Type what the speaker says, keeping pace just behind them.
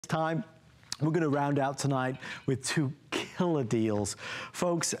Time. We're going to round out tonight with two killer deals.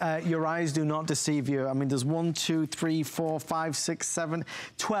 Folks, your eyes do not deceive you. I mean, there's 1, 2, 3, 4, 5, 6, 7,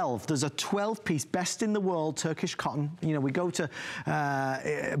 12. There's a 12-piece, best in the world Turkish cotton. You know, we go to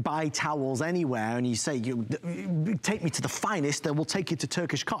buy towels anywhere and you say, you take me to the finest, then we'll take you to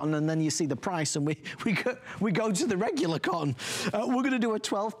Turkish cotton, and then you see the price and we go to the regular cotton. We're going to do a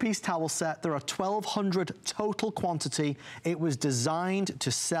 12-piece towel set. There are 1,200 total quantity. It was designed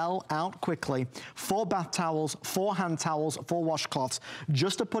to sell out quickly. 4 bath towels, 4 hand towels, 4 washcloths.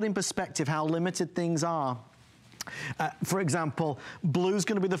 Just to put in perspective how limited things are. For example, blue's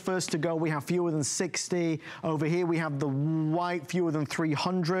going to be the first to go. We have fewer than 60. Over here we have the white, fewer than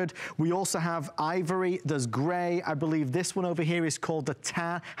 300. We also have ivory. There's gray. I believe this one over here is called the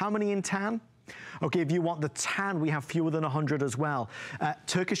tan. How many in tan? Okay, if you want the tan, we have fewer than 100 as well.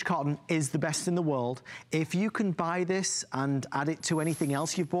 Turkish cotton is the best in the world. If you can buy this and add it to anything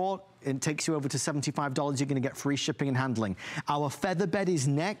else you've bought, it takes you over to $75. You're gonna get free shipping and handling. Our feather bed is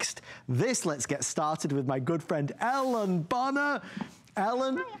next. Let's get started with my good friend, Ellen Bonner.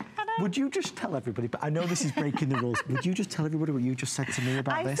 Ellen, would you just tell everybody, but I know this is breaking the rules, would you just tell everybody what you just said to me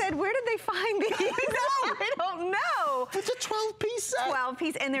about this? I said, where did they find these? I don't know. It's a 12-piece set.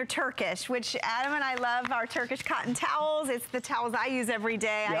 12-piece, and they're Turkish, which Adam and I love our Turkish cotton towels. It's the towels I use every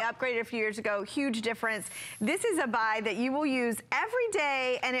day. Yep. I upgraded a few years ago, huge difference. This is a buy that you will use every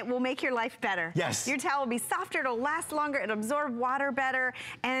day, and it will make your life better. Yes. Your towel will be softer, it'll last longer, it'll absorb water better,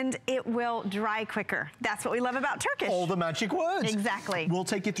 and it will dry quicker. That's what we love about Turkish. All the magic words. Exactly. We'll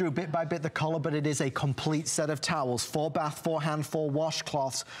take you through bit by bit the color, but it is a complete set of towels. 4 bath, 4 hand, 4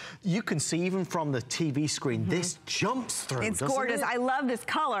 washcloths. You can see even from the TV screen, this jumps through. It's gorgeous. I love this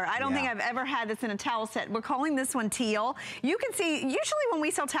color. I don't think I've ever had this in a towel set. We're calling this one teal. You can see, usually when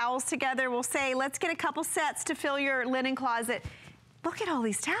we sell towels together, we'll say, let's get a couple sets to fill your linen closet. Look at all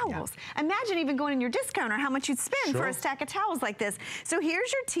these towels. Yeah. Imagine even going in your discounter how much you'd spend for a stack of towels like this. So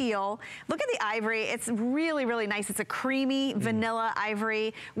here's your teal. Look at the ivory. It's really, really nice. It's a creamy vanilla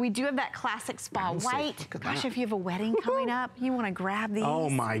ivory. We do have that classic spa white. Gosh, if you have a wedding coming up, you want to grab these.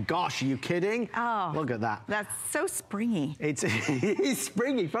 Oh my gosh, are you kidding? Oh, look at that. That's so springy. It's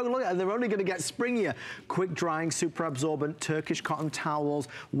springy. Look at it. They're only going to get springier. Quick drying, super absorbent, Turkish cotton towels.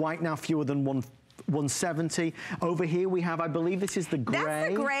 White now fewer than 170. Over here we have, I believe this is the gray. That's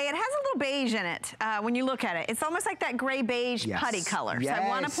the gray. It has a little beige in it when you look at it. It's almost like that gray beige putty color. So I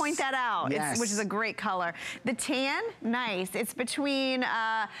want to point that out, which is a great color. The tan, nice. It's between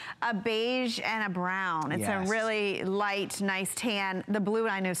a beige and a brown. It's a really light, nice tan. The blue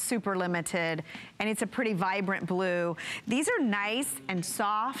I know is super limited, and it's a pretty vibrant blue. These are nice and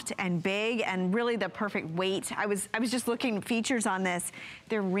soft and big and really the perfect weight. I was just looking at features on this.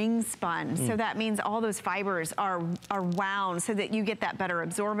 They're ring spun, so that means all those fibers are wound so that you get that better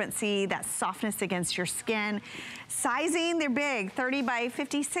absorbency, that softness against your skin. Sizing, they're big, 30 by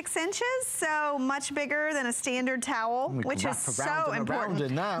 56 inches, so much bigger than a standard towel, which is so important.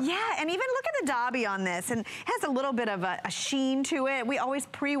 Yeah, and even look at the dobby on this, and it has a little bit of a sheen to it. We always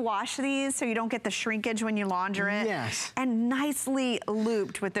pre-wash these so you don't get the shrinkage when you launder it. Yes. And nicely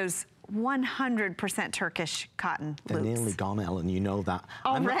looped with those 100% Turkish cotton loops. They're nearly gone, Ellen, you know that.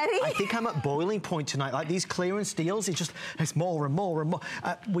 Already? I think I'm at boiling point tonight. Like these clearance deals, it's more and more and more.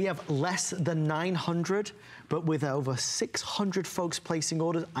 We have less than 900, but with over 600 folks placing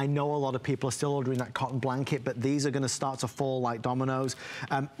orders. I know a lot of people are still ordering that cotton blanket, but these are gonna start to fall like dominoes.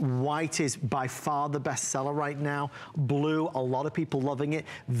 White is by far the best seller right now. Blue, a lot of people loving it.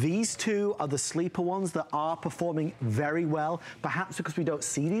 These two are the sleeper ones that are performing very well, perhaps because we don't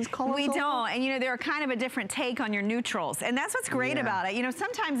see these colors. We don't, and you know, they're kind of a different take on your neutrals, and that's what's great about it. You know,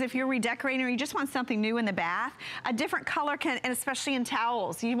 sometimes if you're redecorating or you just want something new in the bath, a different color can, and especially in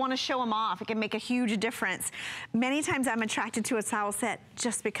towels, you want to show them off. It can make a huge difference. Many times I'm attracted to a towel set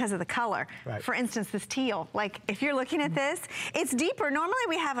just because of the color. For instance, this teal. Like, if you're looking at this, it's deeper. Normally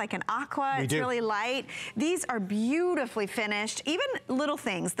we have like an aqua, it's really light. These are beautifully finished. Even little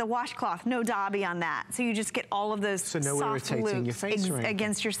things, the washcloth, no dobby on that. So you just get all of those soft irritating your face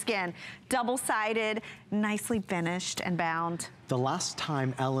against your skin. Double-sided, nicely finished and bound. The last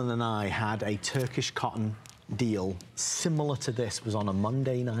time Ellen and I had a Turkish cotton deal similar to this was on a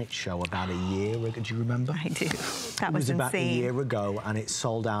Monday night show about a year ago. Do you remember? I do. That was insane. It was about a year ago, and it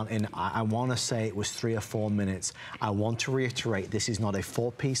sold out in, I want to say it was 3 or 4 minutes. I want to reiterate, this is not a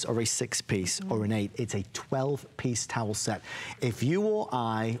 4-piece or a 6-piece or an 8. It's a 12-piece towel set. If you or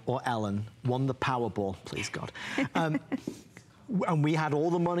I or Ellen won the Powerball, please God, and we had all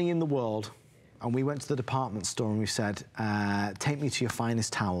the money in the world, and we went to the department store and we said, take me to your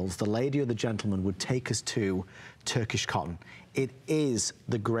finest towels, the lady or the gentleman would take us to Turkish cotton. It is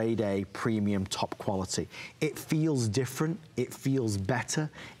the grade A premium top quality. It feels different, it feels better,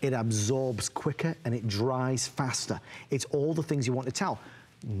 it absorbs quicker, and it dries faster. It's all the things you want in a towel.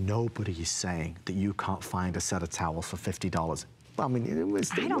 Nobody is saying that you can't find a set of towels for $50. I mean, it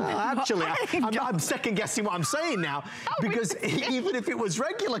was, well, actually, I'm second guessing what I'm saying now, because even if it was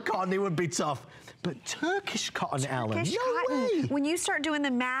regular cotton, it would be tough. But Turkish cotton, Ellen, no way. When you start doing the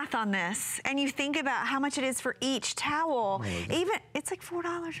math on this and you think about how much it is for each towel, even it's like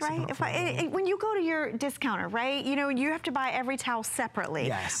 $4, right? When you go to your discounter, right? You know, you have to buy every towel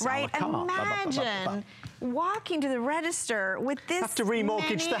separately, right? Imagine walking to the register with this. Have to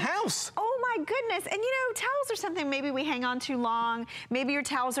remortgage the house. Oh my goodness! And you know, towels are something maybe we hang on too long. Maybe your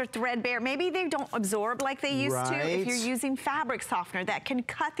towels are threadbare. Maybe they don't absorb like they used to. If you're using fabric softener, that can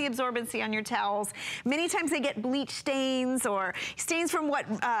cut the absorbency on your towels. Many times they get bleach stains or stains from what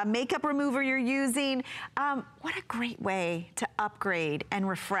makeup remover you're using. What a great way to upgrade and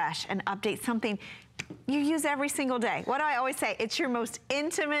refresh and update something you use every single day. What do I always say? It's your most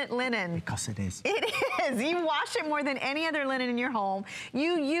intimate linen. Because it is. It is. You wash it more than any other linen in your home.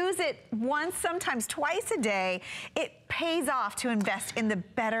 You use it once, sometimes twice a day. It pays off to invest in the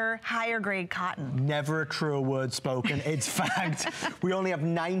better, higher grade cotton. Never a truer word spoken. It's fact. We only have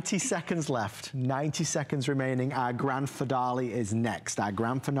 90 seconds left. 90 seconds remaining. Our grand finale is next.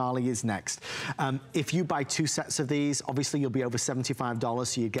 If you buy 2 sets of these, obviously you'll be over $75,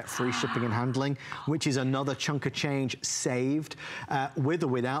 so you get free shipping and handling, which is another chunk of change saved. With or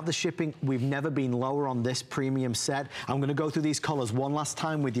without the shipping, we've never been lower on this premium set. I'm going to go through these colors one last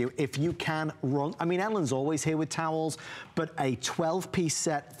time with you. If you can run, I mean, Ellen's always here with towels, but a 12-piece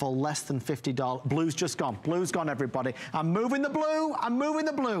set for less than $50. Blue's just gone. Blue's gone, everybody. I'm moving the blue. I'm moving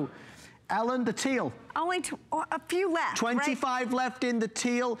the blue. Ellen, the teal. Only a few left. 25 left in the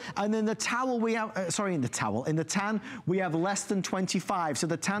teal, and then the towel we have, in the tan, we have less than 25. So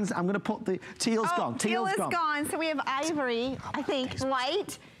the tans, I'm gonna put the teal's gone. Teal is gone. So we have ivory, I think,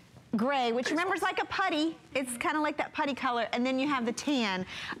 white, gray, which remember is like a putty. It's kind of like that putty color. And then you have the tan.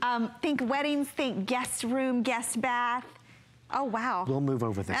 Think weddings, think guest room, guest bath. Oh, wow. We'll move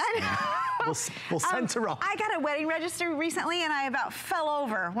over this. We'll center up. I got a wedding register recently and I about fell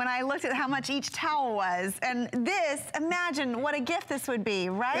over when I looked at how much each towel was. And this, imagine what a gift this would be,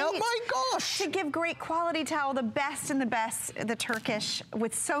 right? Oh my gosh. To give great quality towel, the best and the best, the Turkish,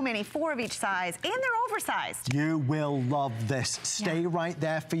 with so many, 4 of each size, and they're oversized. You will love this. Stay right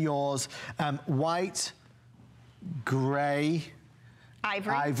there for yours. White, gray,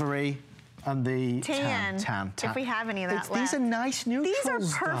 ivory, and the tan. If we have any of that left. These are nice neutrals.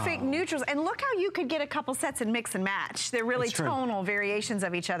 These are perfect neutrals. And look how you could get a couple sets and mix and match. They're really tonal variations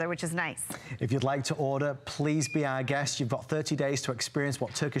of each other, which is nice. If you'd like to order, please be our guest. You've got 30 days to experience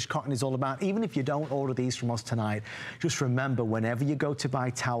what Turkish cotton is all about. Even if you don't order these from us tonight, just remember, whenever you go to buy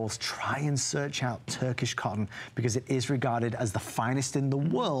towels, try and search out Turkish cotton, because it is regarded as the finest in the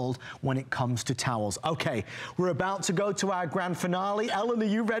world when it comes to towels. Okay, we're about to go to our grand finale. Ellen, are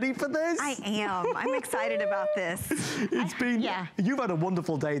you ready for this? I am. I'm excited about this. It's been, you've had a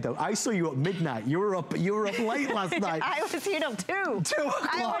wonderful day though. I saw you at midnight. You were up late last night. I was here till 2. 2 o'clock.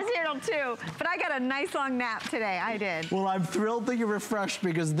 I was here till 2, but I got a nice long nap today. I did. Well, I'm thrilled that you're refreshed,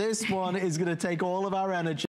 because this one is going to take all of our energy.